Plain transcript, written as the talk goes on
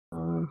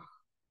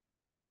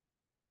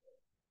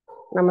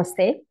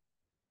Namaste.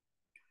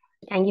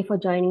 Thank you for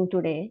joining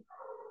today.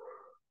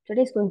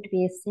 Today is going to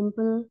be a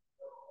simple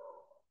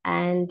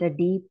and a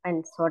deep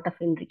and sort of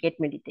intricate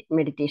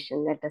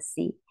meditation. Let us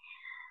see.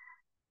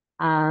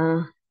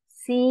 Uh,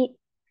 see,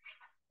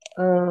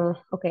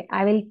 okay,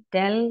 I will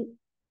tell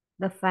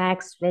the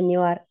facts when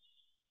you are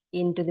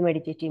into the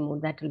meditative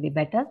mood. That will be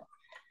better.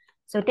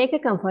 So take a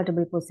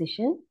comfortable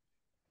position.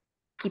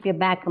 Keep your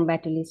back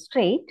comparatively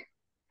straight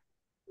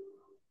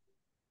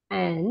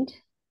and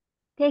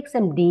take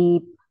some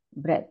deep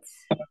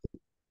breaths.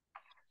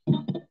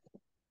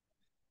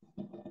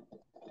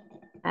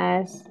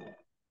 As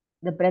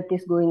the breath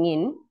is going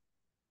in,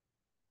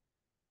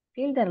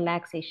 feel the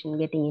relaxation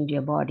getting into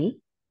your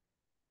body.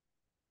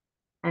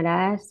 And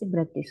as the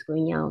breath is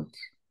going out,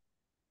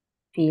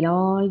 feel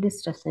all the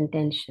stress and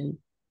tension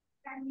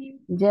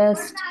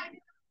just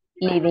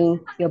leaving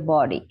your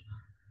body.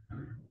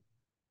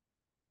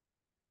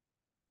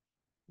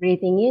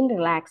 Breathing in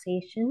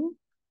relaxation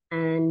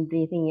and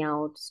breathing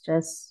out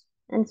stress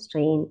and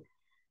strain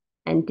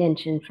and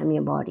tension from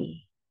your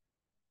body.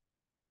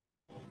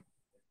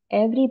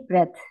 Every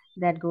breath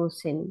that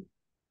goes in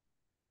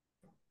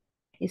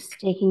is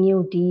taking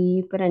you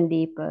deeper and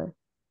deeper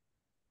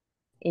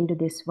into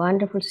this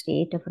wonderful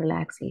state of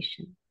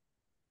relaxation.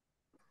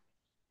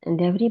 And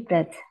every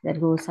breath that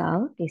goes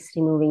out is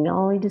removing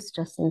all the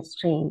stress and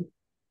strain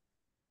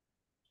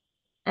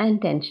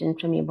and tension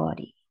from your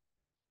body.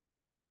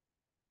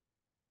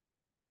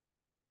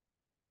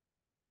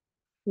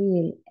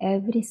 Feel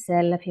every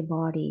cell of your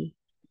body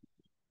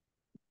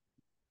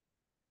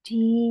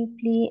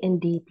deeply and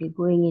deeply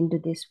going into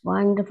this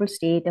wonderful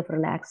state of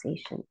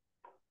relaxation.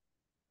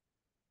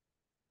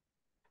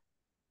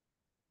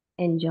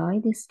 Enjoy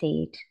this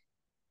state.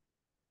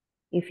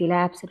 You feel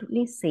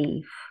absolutely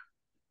safe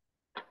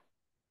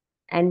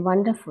and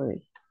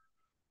wonderful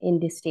in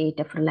this state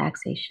of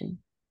relaxation.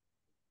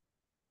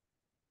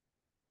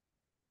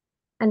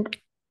 And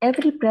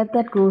every breath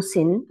that goes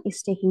in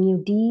is taking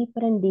you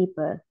deeper and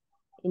deeper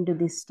into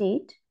this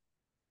state.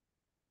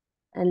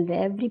 And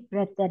every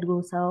breath that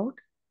goes out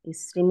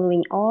is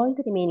removing all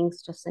the remaining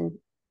stress and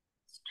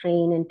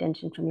strain and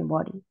tension from your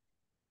body.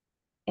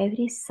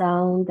 Every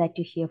sound that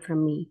you hear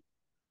from me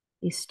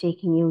is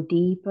taking you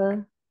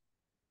deeper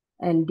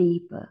and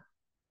deeper.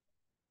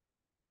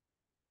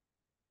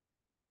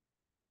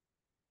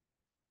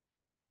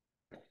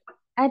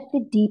 At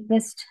the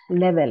deepest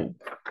level,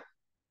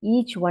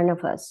 each one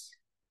of us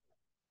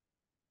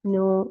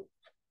knows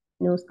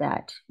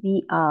that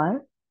we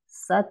are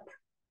Sat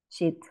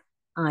Chit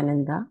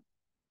Ananda.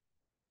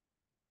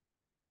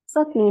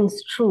 Sat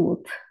means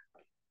truth,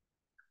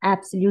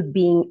 absolute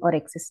being or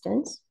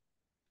existence,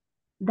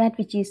 that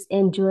which is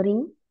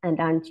enduring and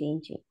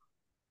unchanging.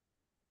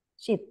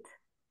 Chit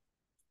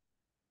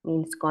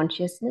means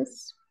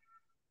consciousness,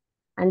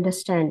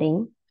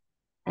 understanding,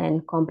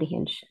 and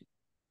comprehension.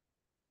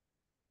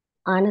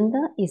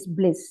 Ananda is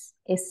bliss,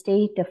 a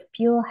state of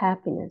pure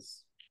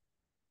happiness.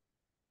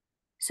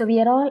 So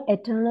we are all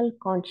eternal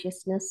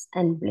consciousness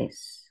and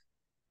bliss.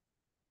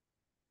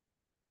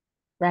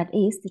 That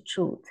is the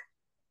truth.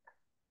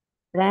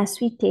 But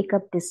as we take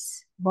up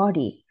this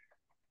body,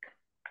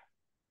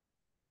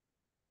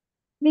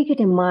 we get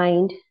a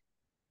mind,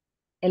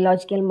 a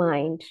logical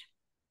mind,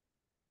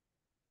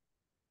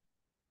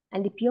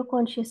 and the pure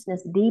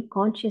consciousness, deep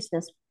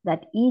consciousness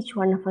that each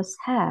one of us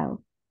have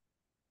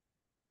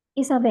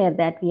is aware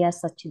that we are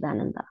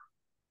Satchidananda.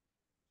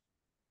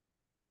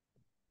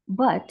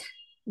 But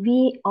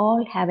we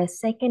all have a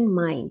second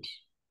mind.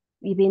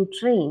 We've been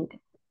trained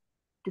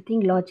to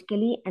think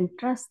logically and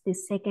trust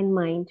this second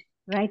mind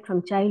right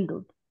from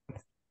childhood.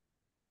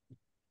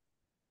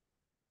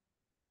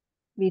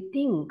 We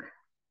think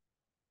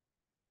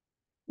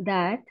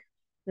that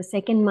the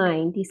second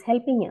mind is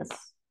helping us,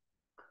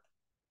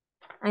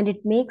 and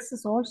it makes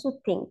us also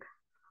think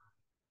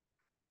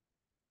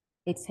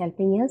it's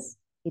helping us,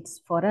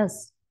 it's for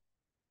us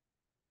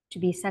to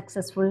be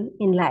successful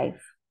in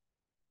life.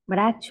 But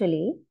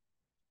actually,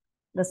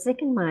 the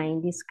second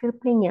mind is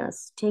crippling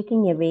us,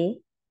 taking away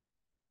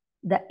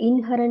the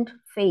inherent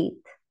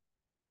faith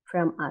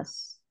from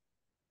us.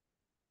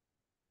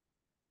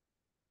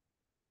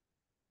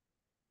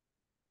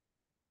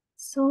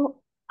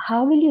 So,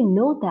 how will you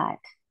know that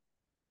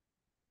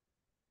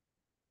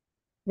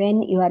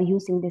when you are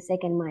using the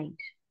second mind?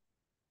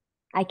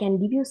 I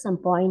can give you some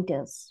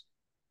pointers.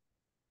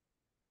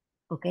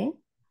 Okay?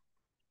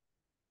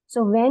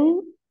 So,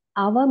 when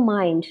our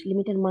mind,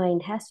 limited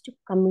mind, has to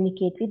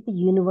communicate with the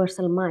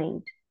universal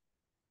mind,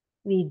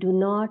 we do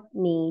not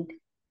need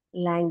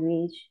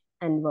language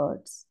and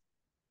words.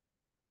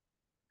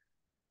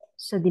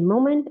 So the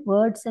moment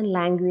words and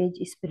language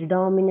is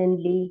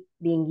predominantly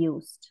being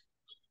used,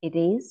 it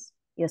is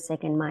your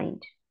second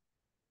mind.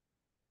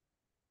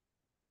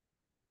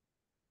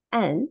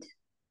 And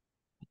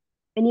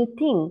when you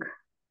think,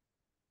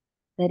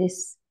 there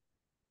is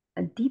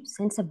a deep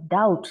sense of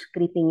doubt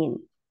creeping in.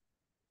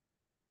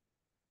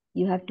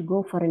 You have to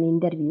go for an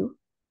interview,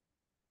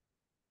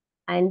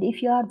 And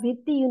if you are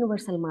with the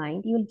universal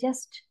mind, you'll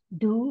just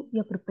do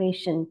your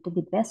preparation to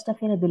the best of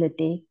your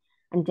ability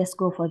and just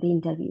go for the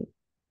interview.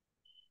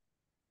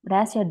 But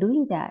as you're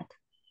doing that,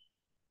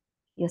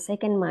 your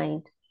second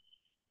mind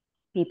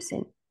peeps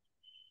in.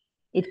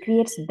 It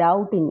creates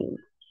doubt in you.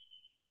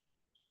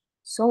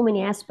 So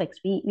many aspects.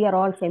 We are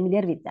all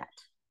familiar with that.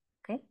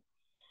 Okay.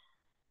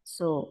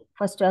 So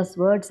first was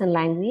words and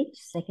language,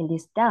 second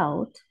is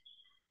doubt,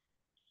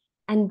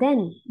 and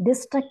then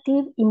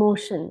destructive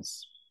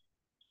emotions.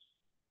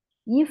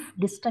 If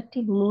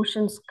destructive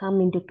emotions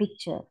come into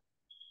picture,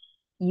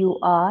 you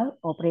are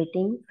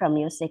operating from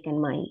your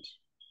second mind.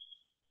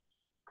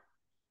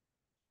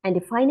 And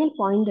the final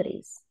pointer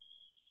is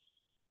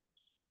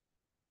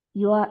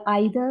you are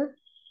either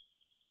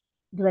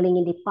dwelling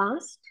in the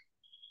past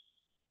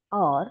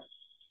or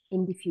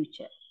in the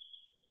future,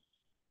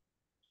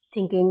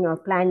 thinking or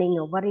planning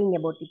or worrying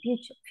about the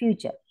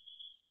future.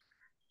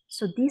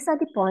 So these are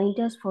the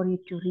pointers for you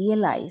to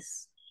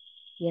realize,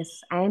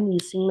 yes, I am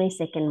using my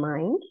second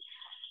mind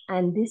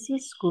and this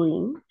is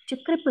going to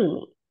cripple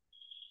me.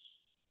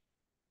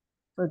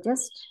 So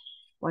just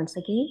once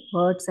again,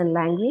 words and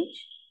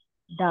language,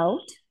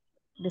 doubt,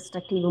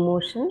 destructive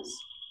emotions,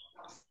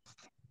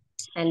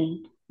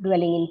 and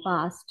dwelling in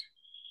past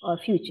or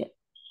future.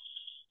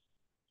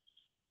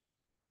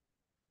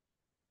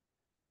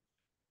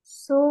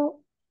 So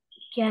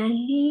can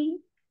we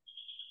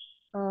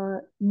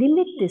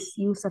limit this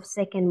use of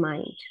second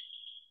mind?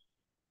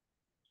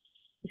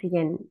 If you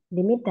can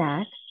limit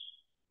that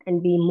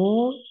and be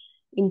more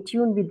in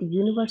tune with the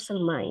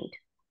universal mind,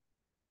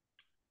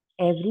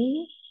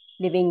 every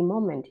living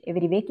moment,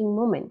 every waking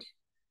moment,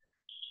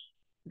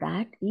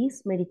 that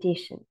is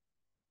meditation.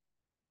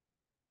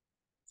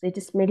 So it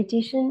is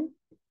meditation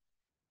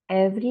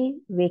every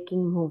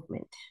waking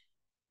movement.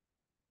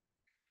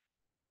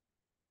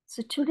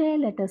 So today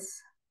let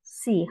us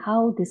see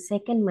how the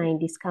second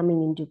mind is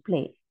coming into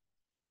play.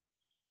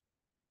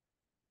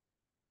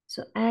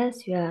 So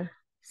as you are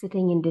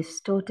sitting in this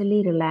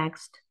totally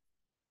relaxed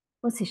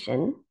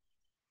position,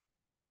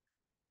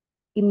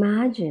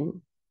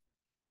 imagine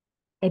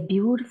a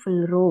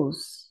beautiful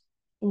rose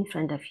in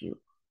front of you.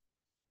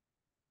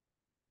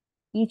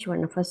 Each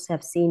one of us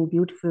have seen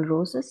beautiful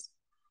roses.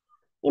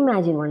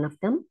 Imagine one of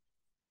them.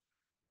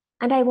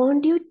 And I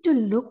want you to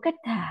look at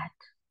that,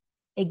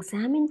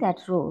 examine that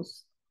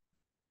rose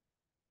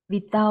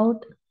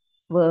without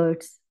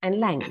words and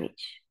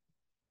language.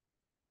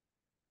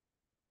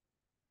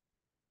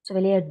 So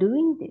while you are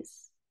doing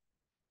this,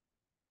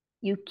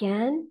 you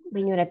can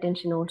bring your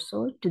attention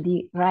also to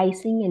the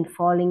rising and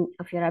falling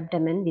of your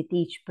abdomen with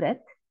each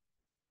breath.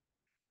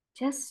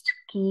 Just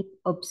keep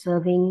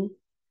observing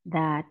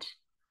that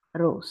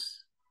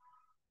rose.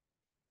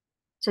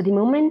 So the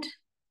moment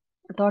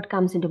a thought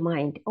comes into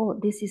mind, oh,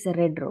 this is a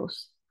red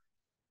rose,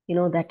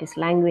 that is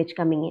language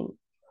coming in.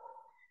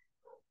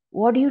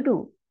 What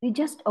do? You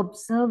just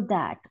observe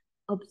that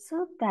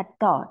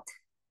thought,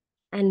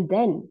 and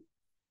then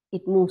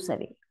it moves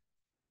away.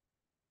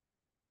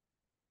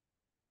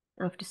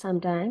 After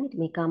some time, it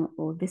may come,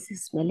 oh, this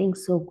is smelling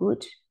so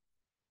good.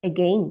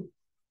 Again,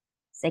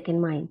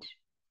 second mind.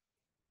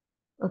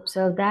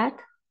 Observe that,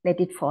 let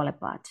it fall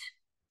apart.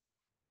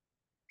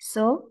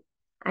 So,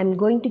 I'm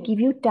going to give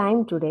you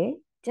time today.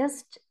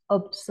 Just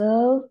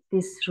observe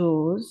this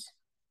rose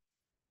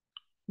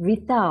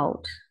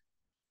without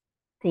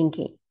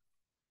thinking,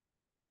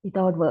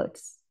 without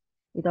words,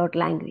 without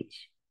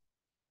language.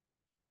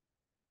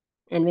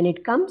 And when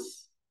it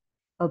comes,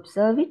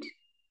 observe it,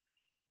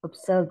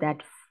 observe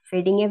that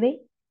fading away,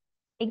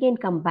 again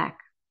come back,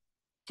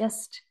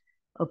 just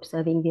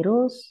observing the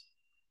rose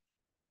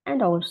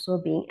and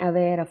also being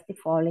aware of the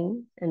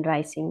falling and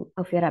rising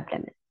of your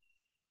abdomen.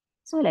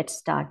 So let's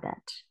start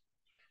that.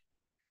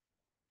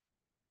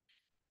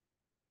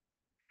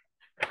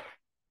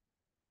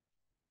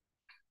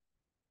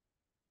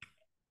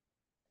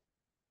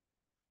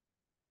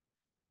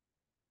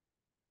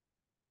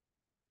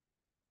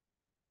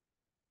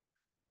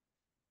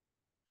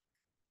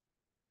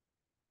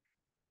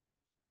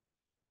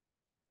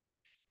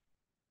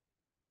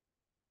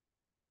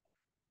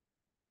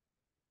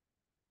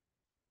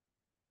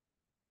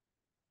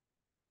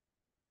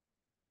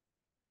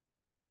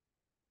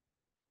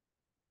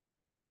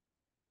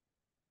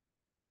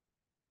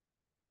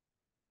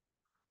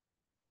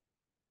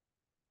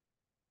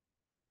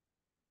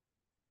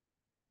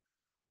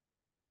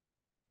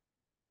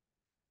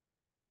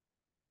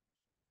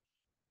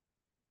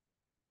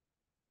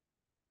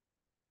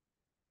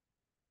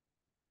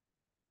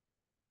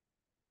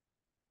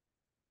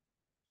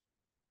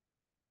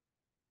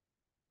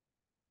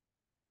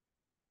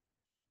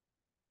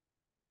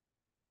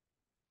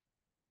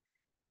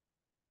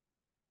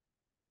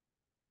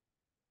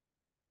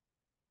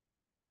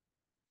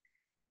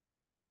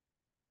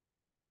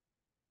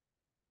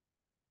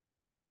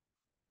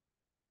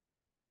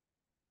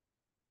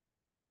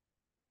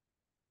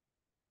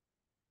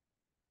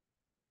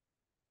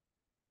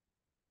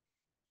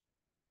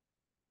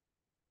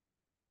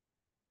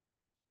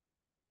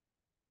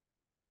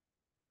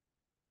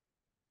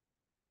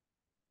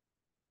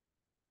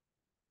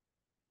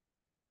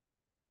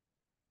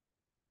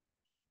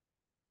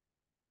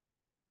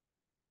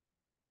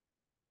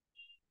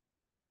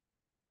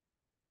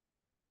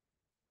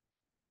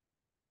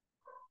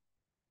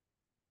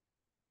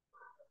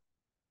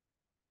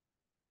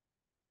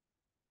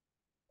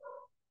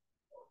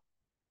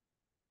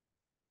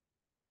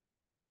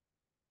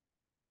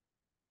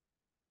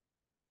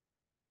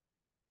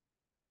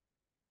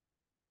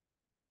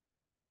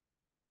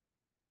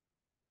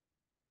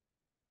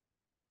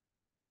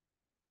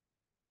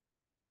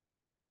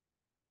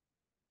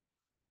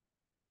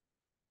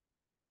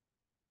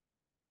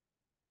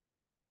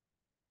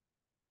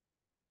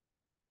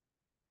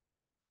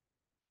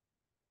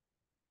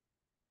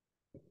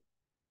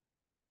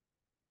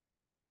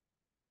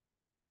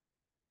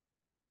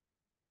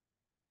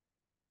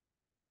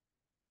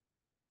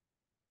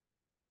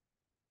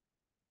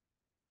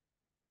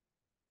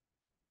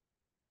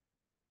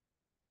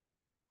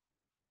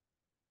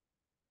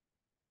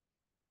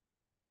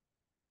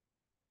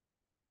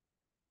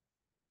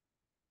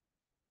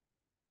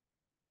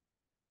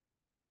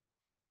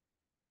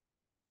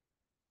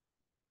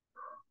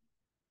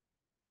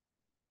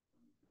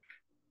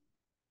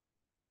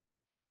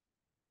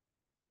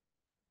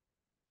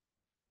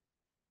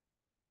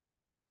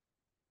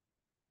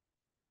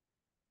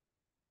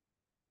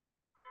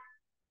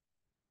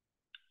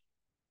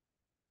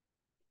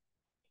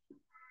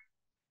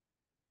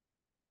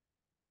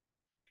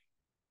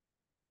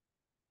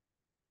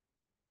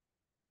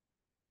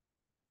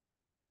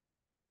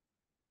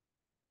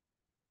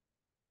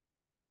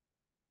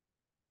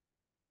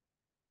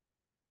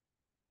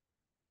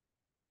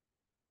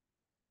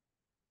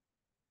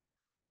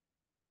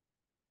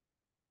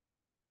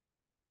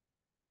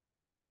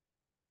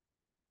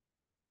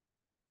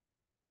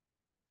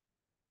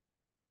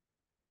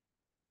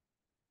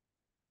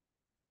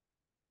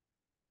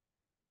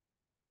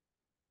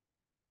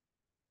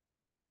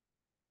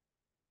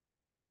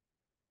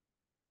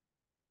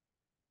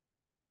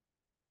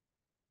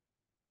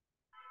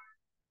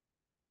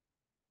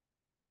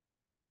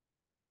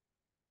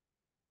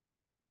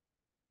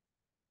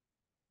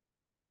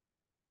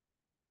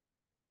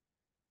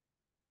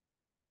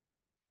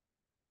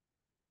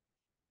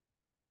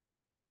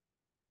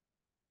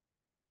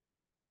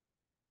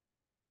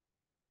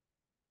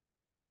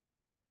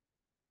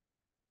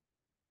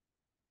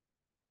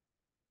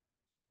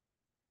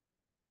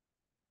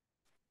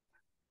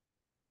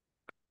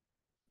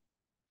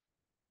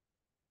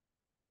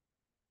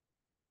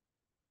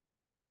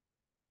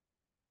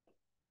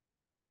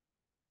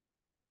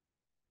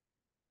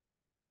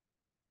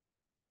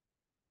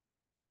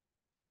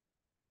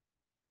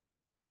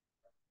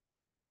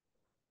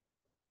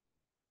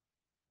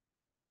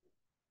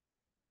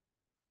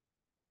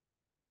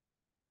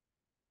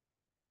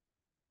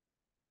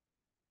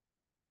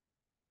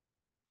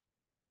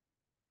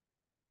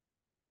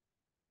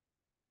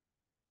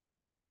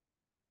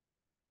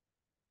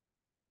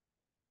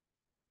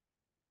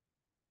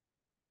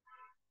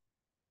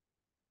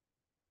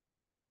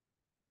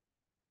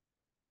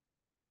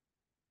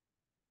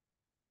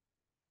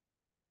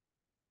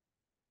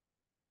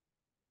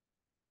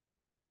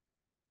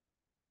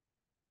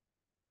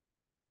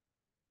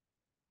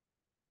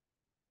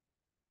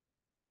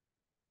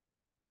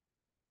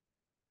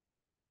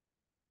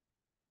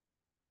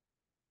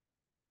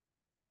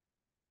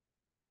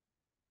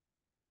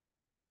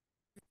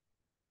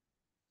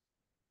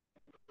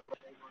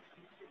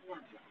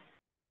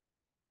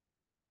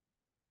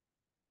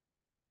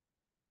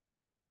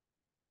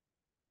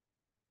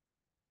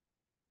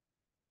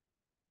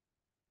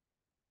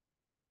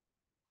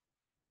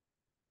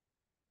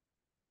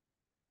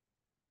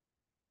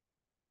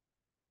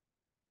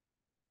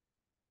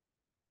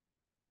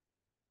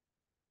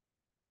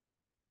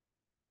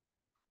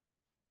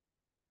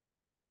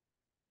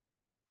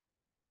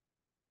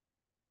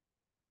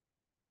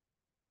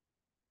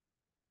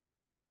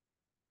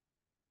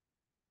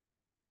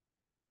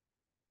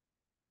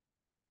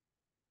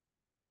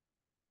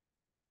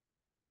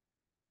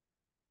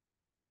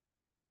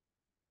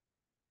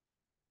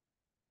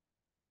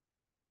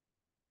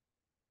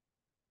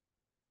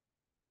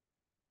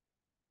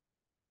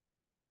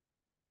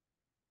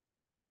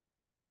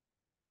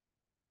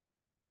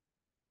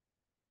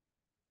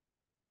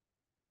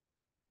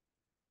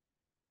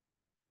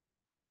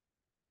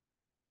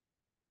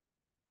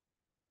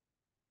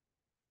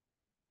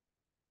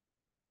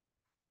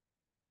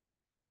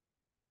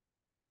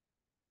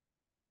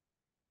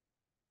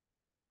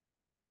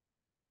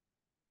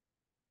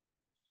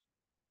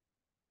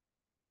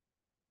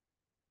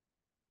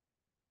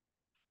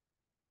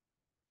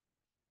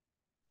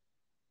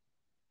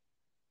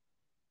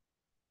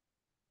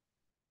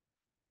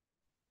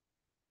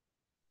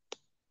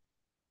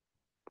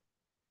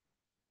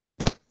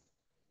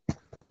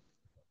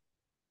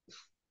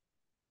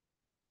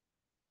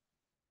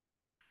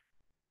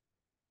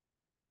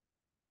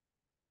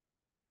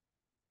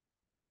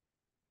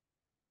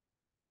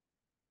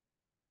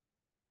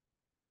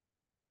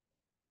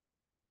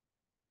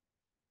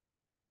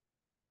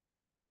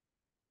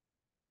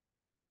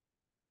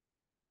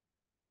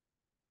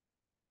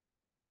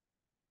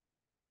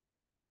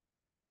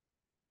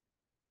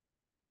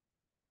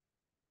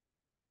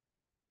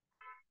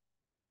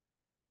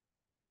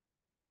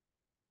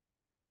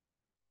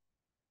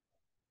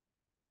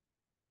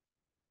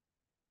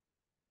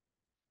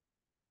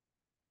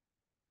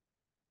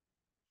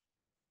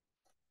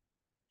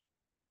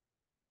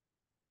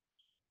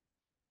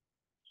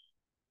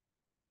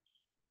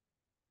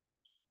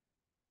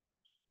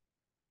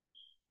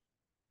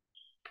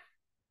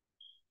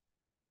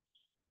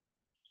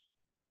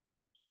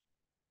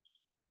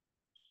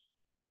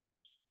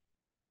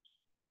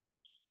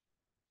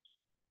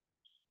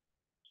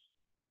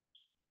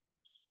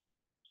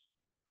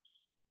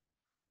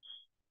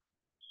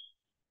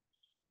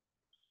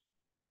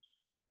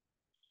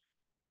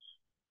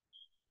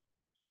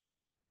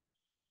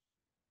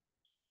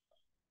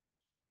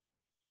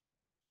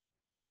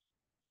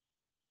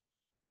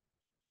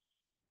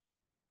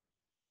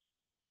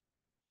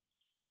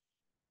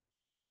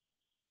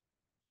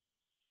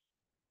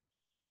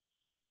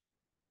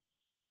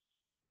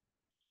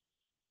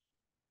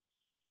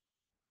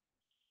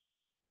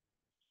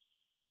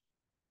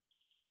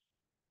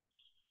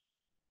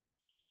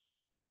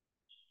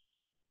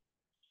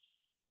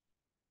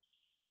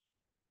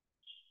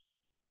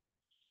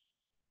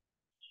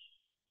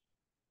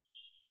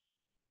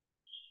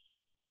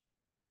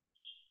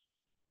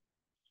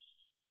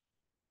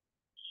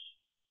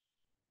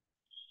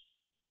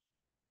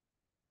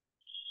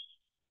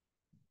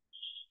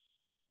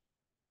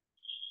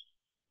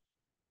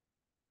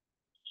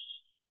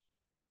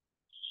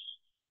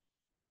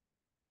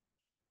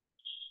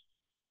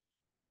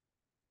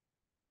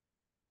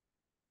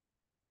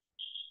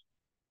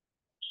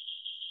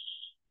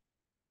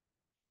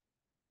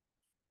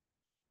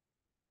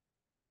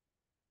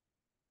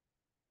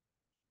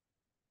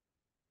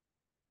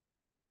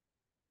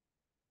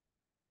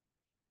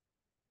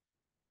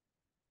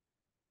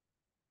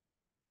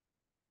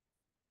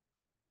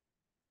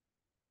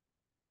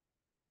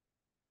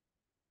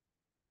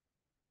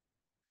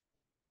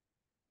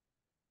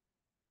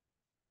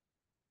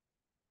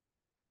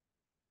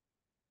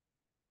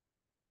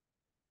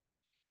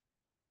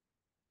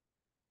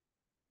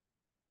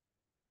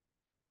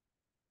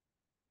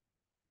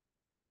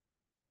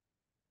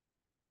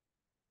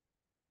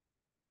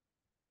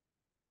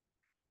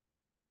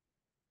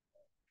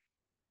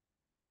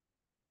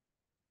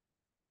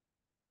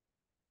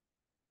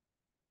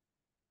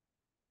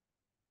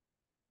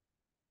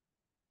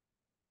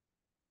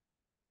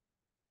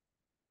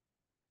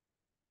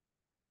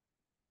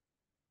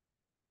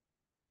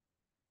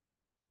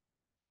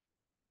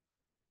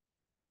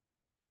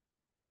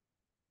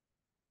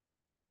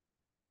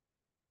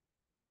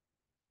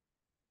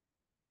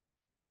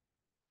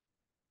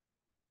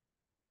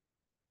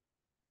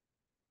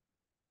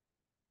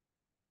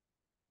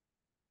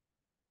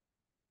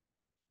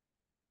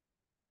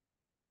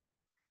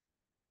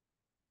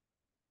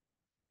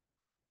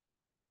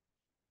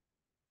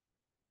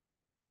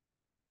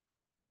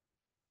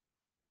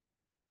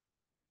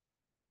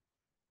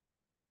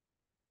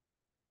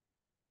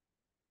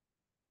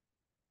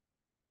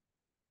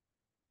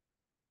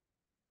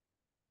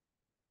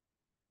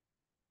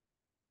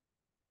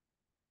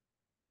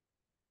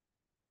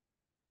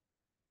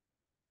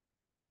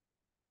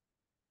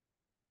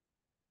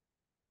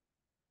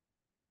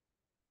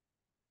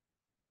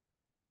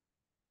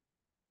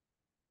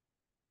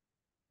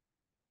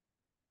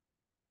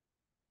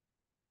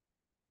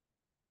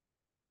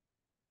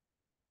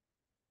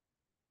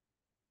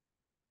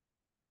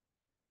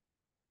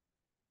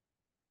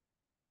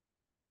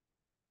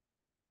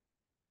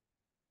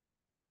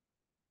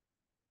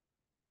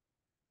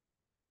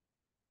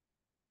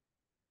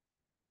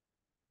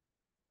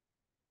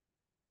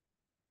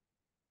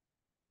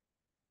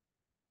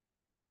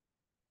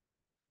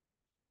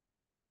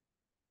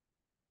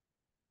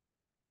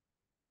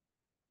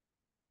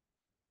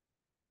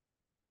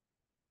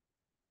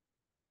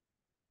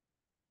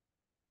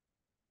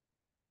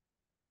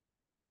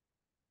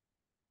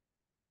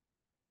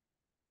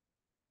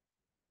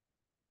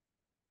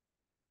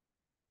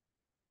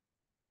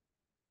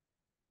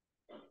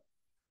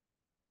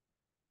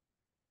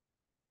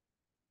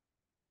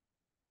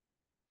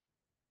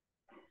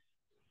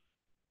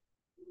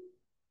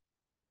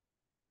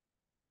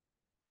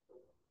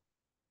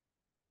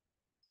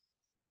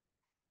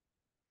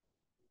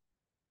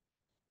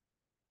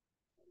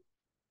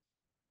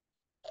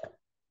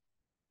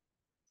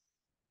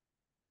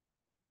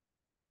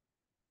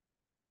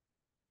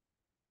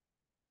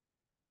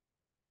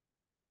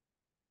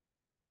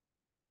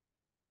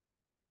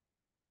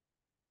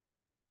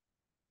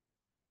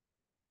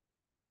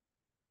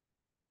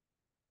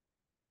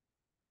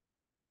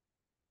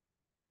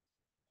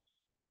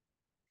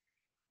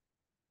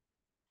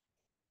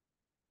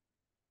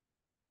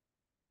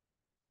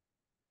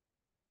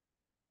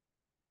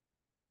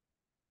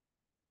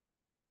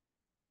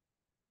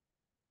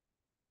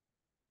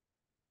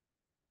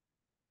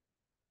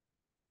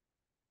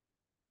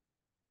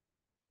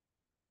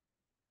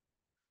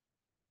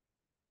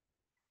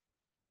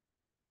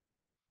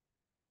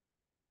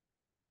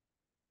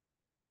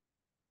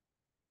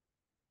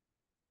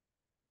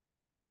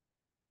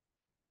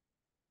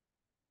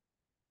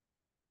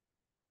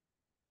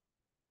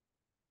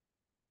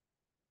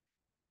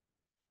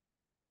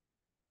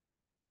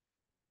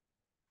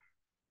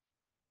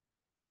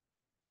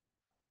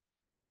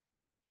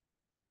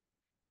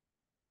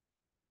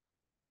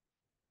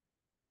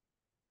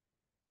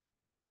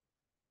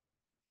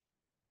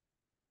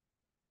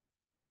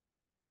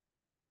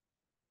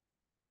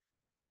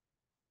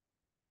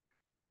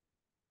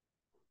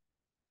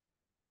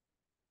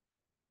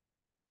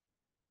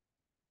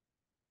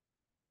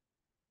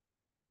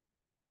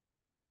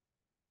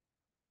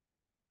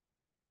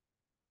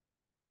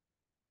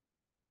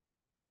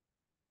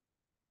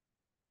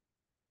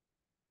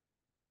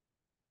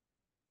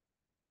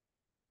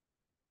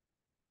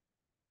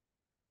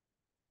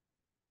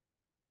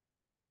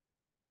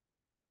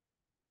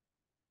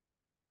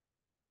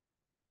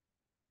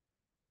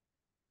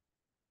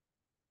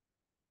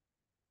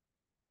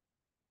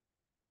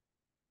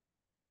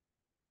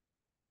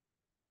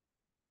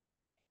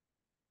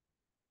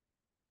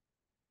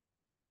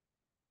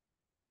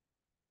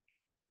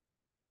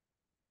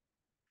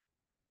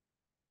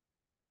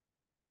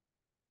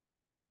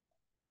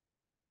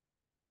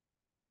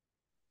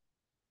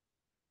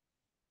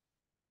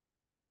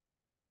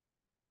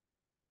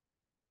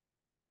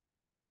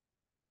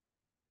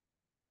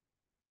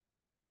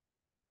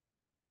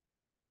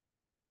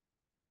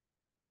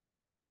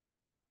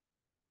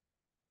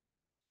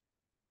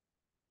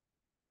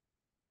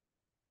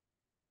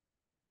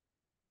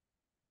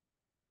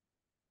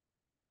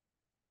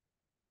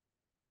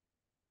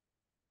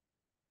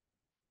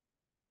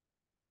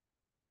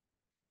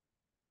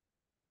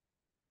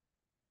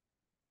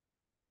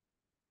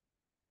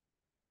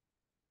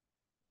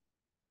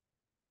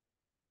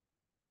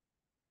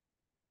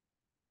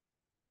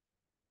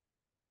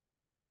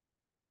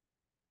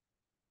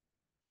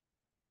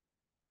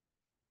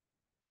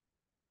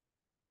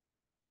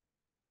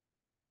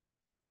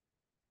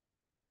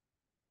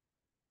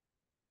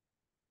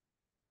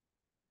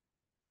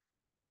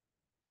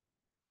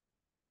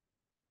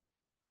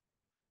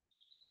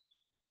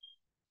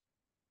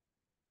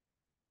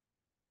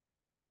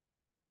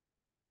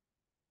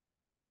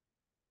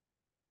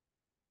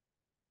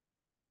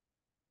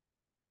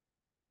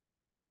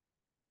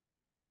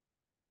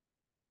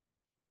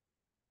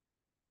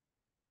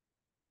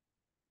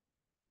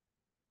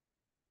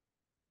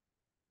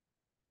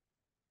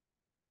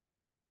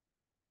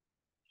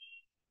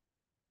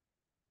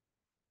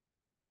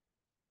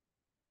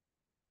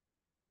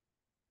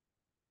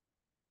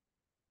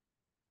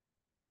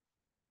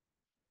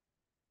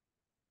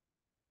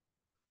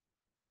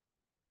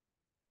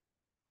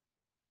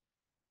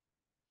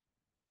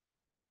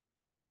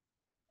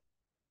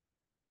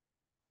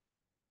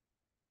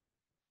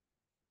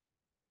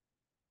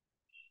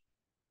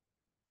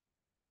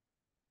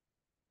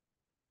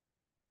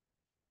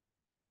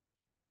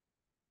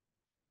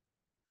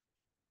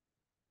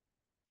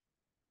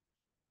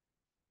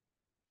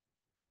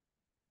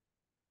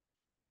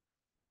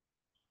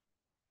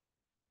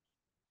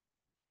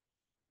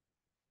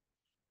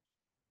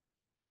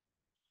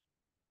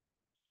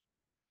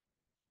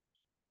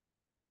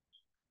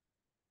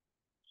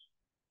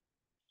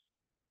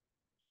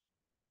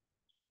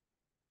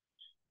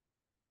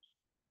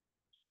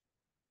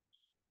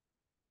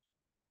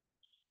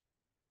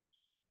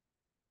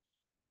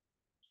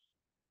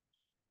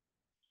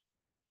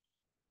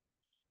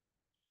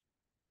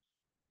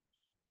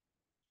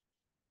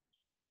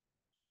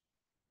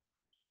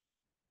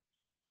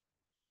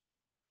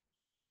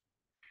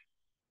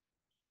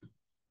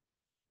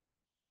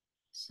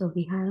 So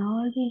we have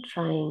all been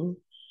trying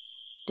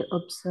to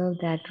observe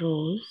that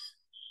rules,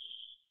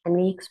 and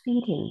we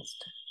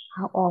experienced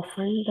how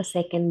often the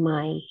second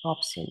mind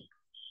pops in.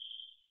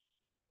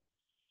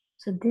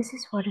 So this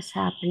is what is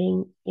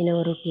happening in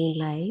our routine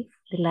life.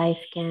 The life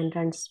can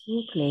run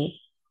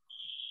smoothly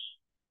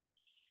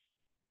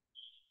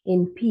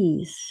in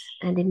peace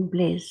and in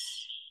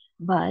bliss,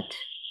 but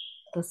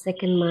the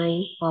second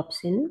mind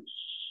pops in,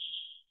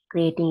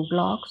 creating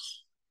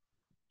blocks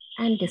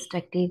and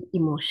destructive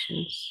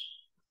emotions.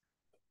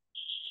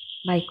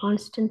 By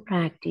constant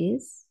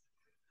practice,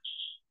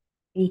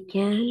 we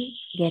can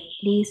get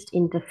least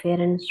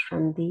interference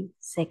from the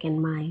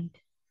second mind.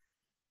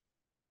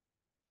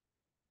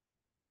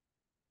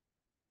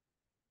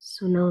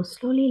 So now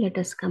slowly let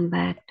us come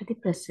back to the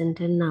present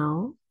and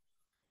now.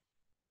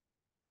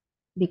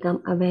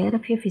 Become aware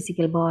of your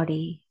physical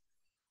body.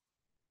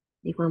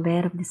 Become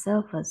aware of the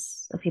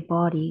surface of your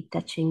body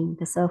touching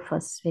the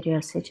surface where you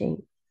are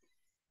sitting.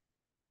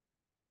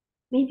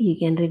 Maybe you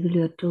can wriggle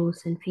your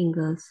toes and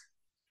fingers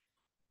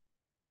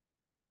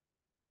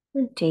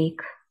and take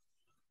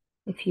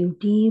a few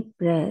deep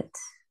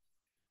breaths.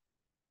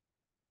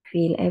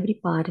 Feel every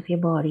part of your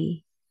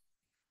body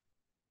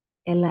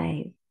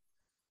alive,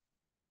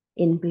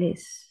 in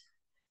bliss.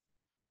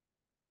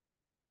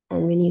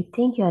 And when you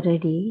think you are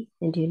ready,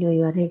 and you know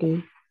you are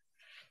ready,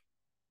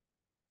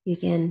 you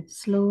can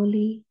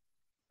slowly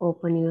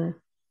open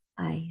your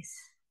eyes.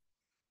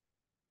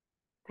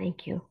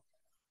 Thank you.